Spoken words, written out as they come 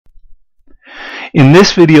In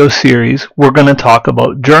this video series, we're going to talk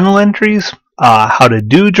about journal entries, how to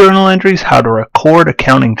do journal entries, how to record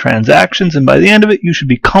accounting transactions, and by the end of it, you should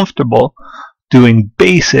be comfortable doing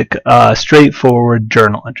basic, straightforward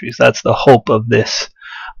journal entries. That's the hope of this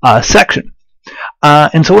section.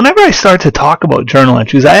 And so whenever I start to talk about journal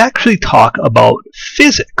entries, I actually talk about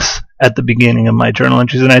physics at the beginning of my journal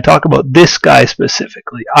entries, and I talk about this guy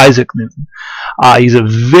specifically, Isaac Newton. He's a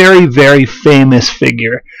very, very famous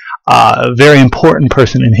figure, a very important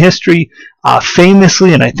person in history.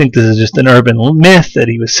 Famously, and I think this is just an urban myth, that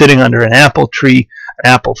he was sitting under an apple tree,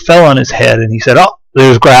 an apple fell on his head, and he said, "Oh,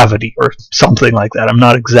 there's gravity," or something like that. I'm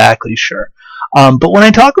not exactly sure. But when I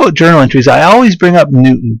talk about journal entries, I always bring up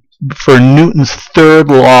Newton for Newton's third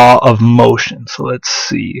law of motion. So let's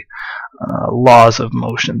see. Laws of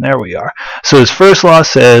motion. There we are. So his first law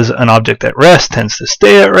says an object at rest tends to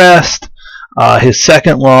stay at rest. His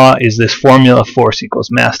second law is this formula: force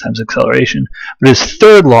equals mass times acceleration. But his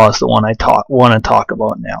third law is the one I want to talk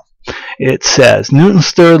about now. It says,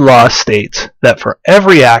 Newton's third law states that for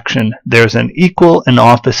every action, there's an equal and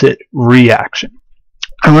opposite reaction.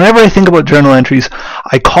 And whenever I think about journal entries,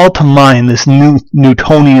 I call to mind this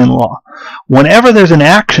Newtonian law. Whenever there's an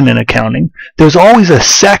action in accounting, there's always a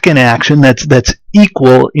second action that's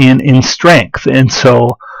equal in strength. And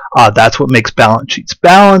so that's what makes balance sheets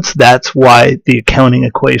balance. That's why the accounting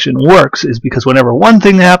equation works, is because whenever one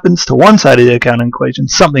thing happens to one side of the accounting equation,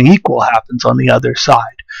 something equal happens on the other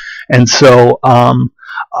side. And so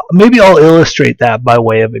maybe I'll illustrate that by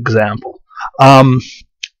way of example.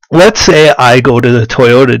 Let's say I go to the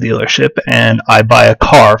Toyota dealership and I buy a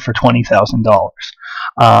car for $20,000.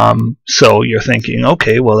 So you're thinking,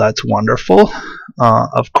 okay, well, that's wonderful.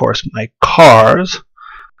 Of course, my cars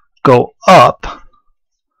go up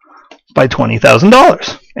by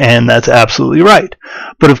 $20,000, and that's absolutely right.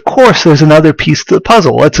 But of course, there's another piece to the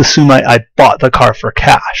puzzle. Let's assume I bought the car for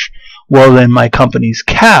cash. Well, then my company's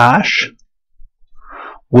cash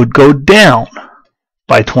would go down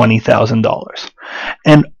by $20,000.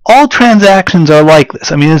 And all transactions are like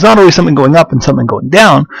this. I mean, there's not always something going up and something going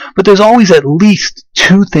down, but there's always at least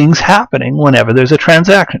two things happening whenever there's a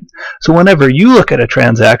transaction. So whenever you look at a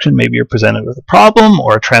transaction, maybe you're presented with a problem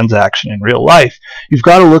or a transaction in real life, you've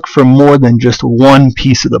got to look for more than just one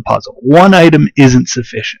piece of the puzzle. One item isn't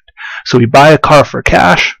sufficient. So we buy a car for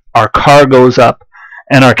cash, our car goes up,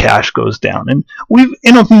 and our cash goes down. And we've,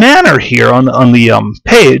 in a manner here on the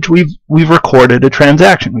page, we've recorded a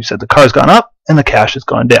transaction. We said the car's gone up and the cash has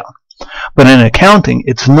gone down. But in accounting,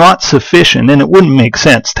 it's not sufficient, and it wouldn't make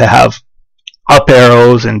sense to have up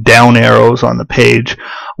arrows and down arrows on the page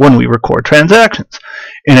when we record transactions.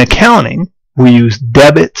 In accounting, we use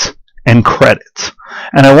debits and credits.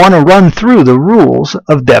 And I want to run through the rules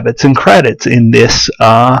of debits and credits in this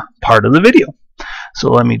part of the video. So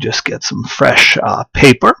let me just get some fresh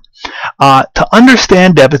paper. To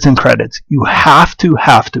understand debits and credits, you have to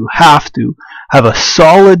have a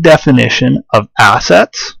solid definition of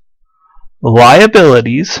assets,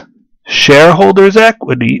 liabilities, shareholders'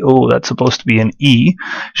 equity. Oh, that's supposed to be an E.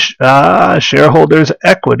 Shareholders'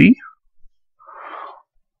 equity,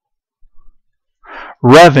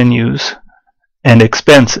 revenues, and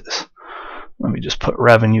expenses. Let me just put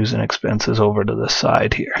revenues and expenses over to the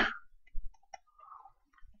side here.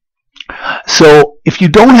 So if you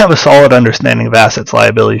don't have a solid understanding of assets,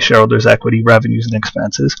 liabilities, shareholders' equity, revenues, and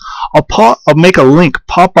expenses, I'll make a link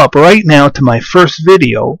pop up right now to my first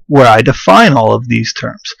video where I define all of these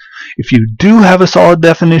terms. If you do have a solid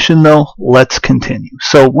definition, though, let's continue.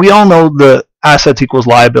 So we all know the assets equals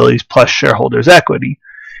liabilities plus shareholders' equity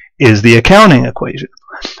is the accounting equation.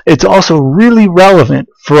 It's also really relevant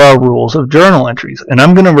for our rules of journal entries, and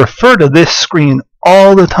I'm going to refer to this screen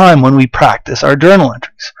all the time when we practice our journal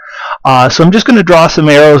entries. So I'm just going to draw some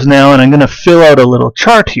arrows now, and I'm going to fill out a little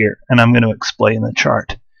chart here, and I'm going to explain the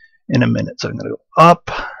chart in a minute. So I'm going to go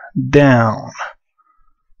up, down,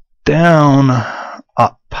 down,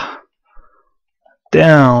 up,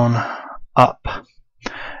 down, up,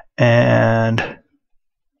 and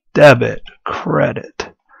debit,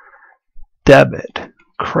 credit, debit,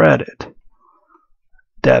 credit,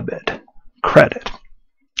 debit, credit.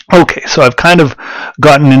 Okay, so I've kind of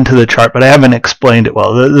gotten into the chart, but I haven't explained it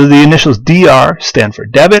well. The initials DR stand for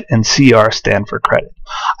debit and CR stand for credit.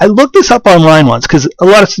 I looked this up online once because a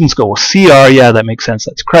lot of students go, well, CR, yeah, that makes sense,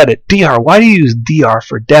 that's credit. DR, why do you use DR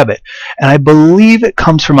for debit? And I believe it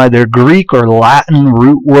comes from either Greek or Latin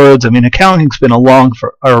root words. I mean, accounting's been around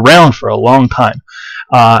for a long time.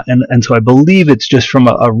 And so I believe it's just from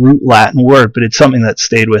a root Latin word, but it's something that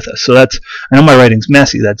stayed with us. So that's, I know my writing's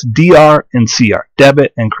messy, that's DR and CR,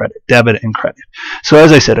 debit and credit, debit and credit. So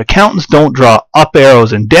as I said, accountants don't draw up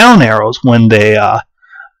arrows and down arrows when they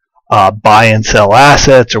buy and sell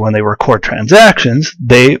assets or when they record transactions.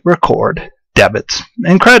 They record debits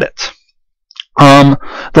and credits.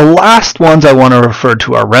 The last ones I want to refer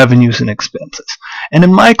to are revenues and expenses. And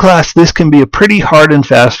in my class, this can be a pretty hard and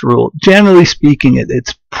fast rule. Generally speaking,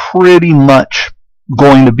 it's pretty much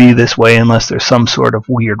going to be this way unless there's some sort of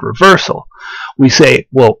weird reversal. We say,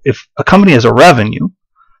 well, if a company has a revenue,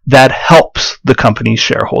 that helps the company's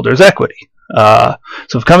shareholders' equity. So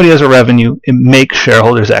if a company has a revenue, it makes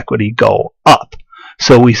shareholders' equity go up.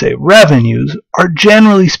 So we say revenues are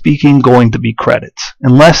generally speaking going to be credits,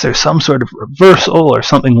 unless there's some sort of reversal or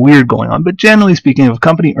something weird going on. But generally speaking, if a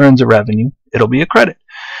company earns a revenue, it'll be a credit.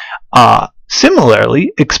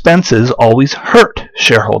 Similarly, expenses always hurt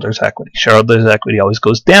shareholders' equity. Shareholders' equity always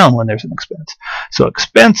goes down when there's an expense. So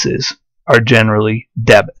expenses are generally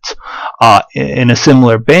debits. In a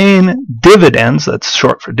similar vein, dividends, that's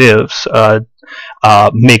short for divs,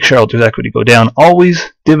 make shareholders' equity go down.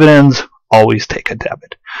 Always dividends always take a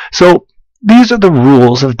debit. So these are the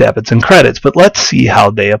rules of debits and credits, but let's see how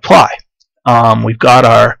they apply. We've got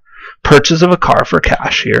our purchase of a car for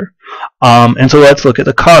cash here, and so let's look at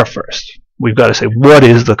the car first. We've got to say, what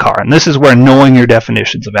is the car? And this is where knowing your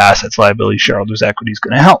definitions of assets, liabilities, shareholders' equity is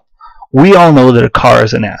going to help. We all know that a car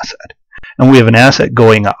is an asset, and we have an asset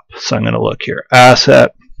going up. So I'm going to look here,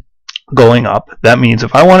 asset going up. That means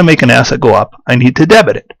if I want to make an asset go up, I need to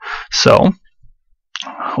debit it. So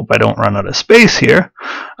hope I don't run out of space here.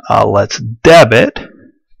 Let's debit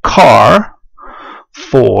car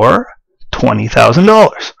for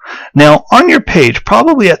 $20,000. Now on your page,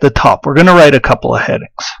 probably at the top, we're going to write a couple of headings.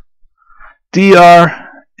 DR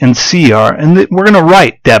and CR, and we're going to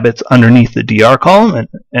write debits underneath the DR column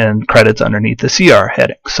and credits underneath the CR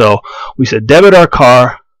heading. So we said debit our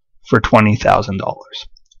car for $20,000.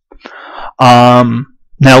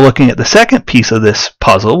 Now looking at the second piece of this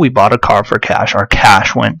puzzle, we bought a car for cash. Our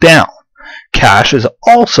cash went down. Cash is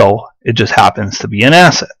also, it just happens to be an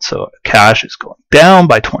asset. So cash is going down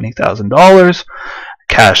by $20,000.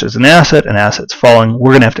 Cash is an asset, and asset's falling.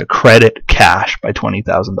 We're going to have to credit cash by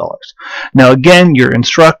 $20,000. Now again, your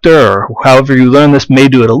instructor or however you learn this may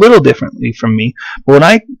do it a little differently from me. But when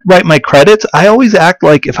I write my credits, I always act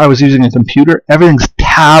like if I was using a computer, everything's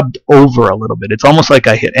tabbed over a little bit. It's almost like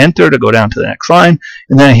I hit enter to go down to the next line,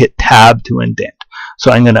 and then I hit tab to indent.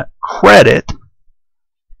 So I'm going to credit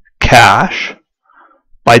cash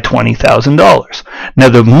by $20,000. Now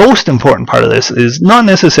the most important part of this is not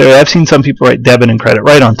necessarily, I've seen some people write debit and credit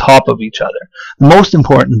right on top of each other. The most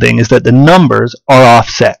important thing is that the numbers are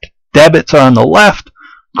offset. Debits are on the left,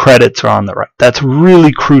 credits are on the right. That's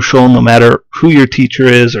really crucial no matter who your teacher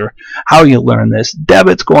is or how you learn this.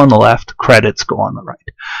 Debits go on the left, credits go on the right.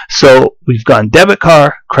 So we've gone debit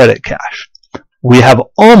car, credit cash. We have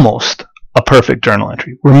almost a perfect journal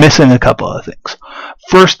entry. We're missing a couple of things.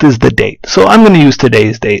 First is the date. So I'm going to use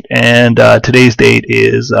today's date, and today's date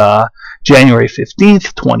is January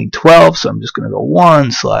 15th, 2012. So I'm just going to go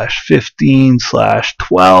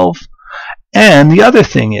 1/15/12. And the other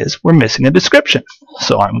thing is we're missing a description.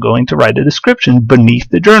 So I'm going to write a description beneath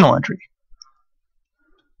the journal entry.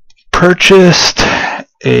 Purchased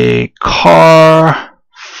a car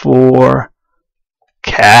for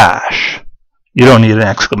cash. You don't need an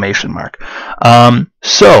exclamation mark.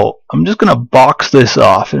 So I'm just going to box this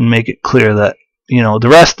off and make it clear that, you know, the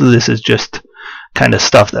rest of this is just kind of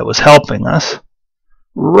stuff that was helping us.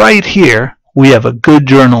 Right here, we have a good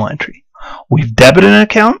journal entry. We've debited an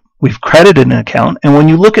account, we've credited an account, and when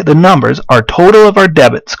you look at the numbers, our total of our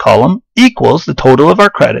debits column equals the total of our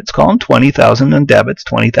credits column, 20,000 in debits,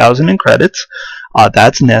 20,000 in credits.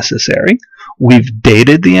 That's necessary. We've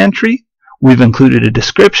dated the entry. We've included a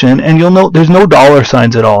description, and you'll note there's no dollar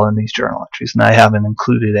signs at all in these journal entries, and I haven't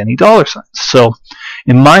included any dollar signs. So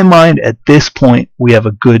in my mind, at this point, we have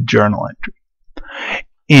a good journal entry.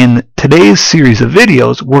 In today's series of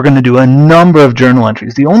videos, we're going to do a number of journal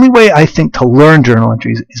entries. The only way I think to learn journal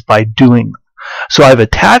entries is by doing them. So I've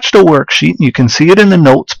attached a worksheet, and you can see it in the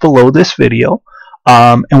notes below this video.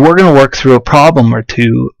 And we're going to work through a problem or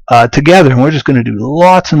two together, and we're just going to do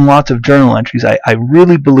lots and lots of journal entries. I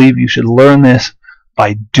really believe you should learn this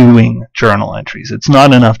by doing journal entries. It's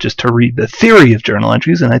not enough just to read the theory of journal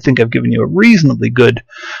entries, and I think I've given you a reasonably good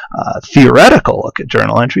theoretical look at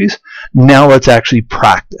journal entries. Now let's actually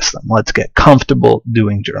practice them. Let's get comfortable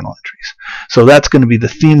doing journal entries. So that's going to be the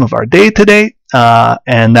theme of our day today,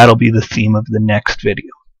 and that'll be the theme of the next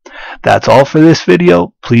video. That's all for this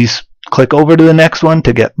video. Please click over to the next one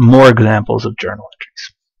to get more examples of journal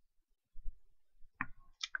entries.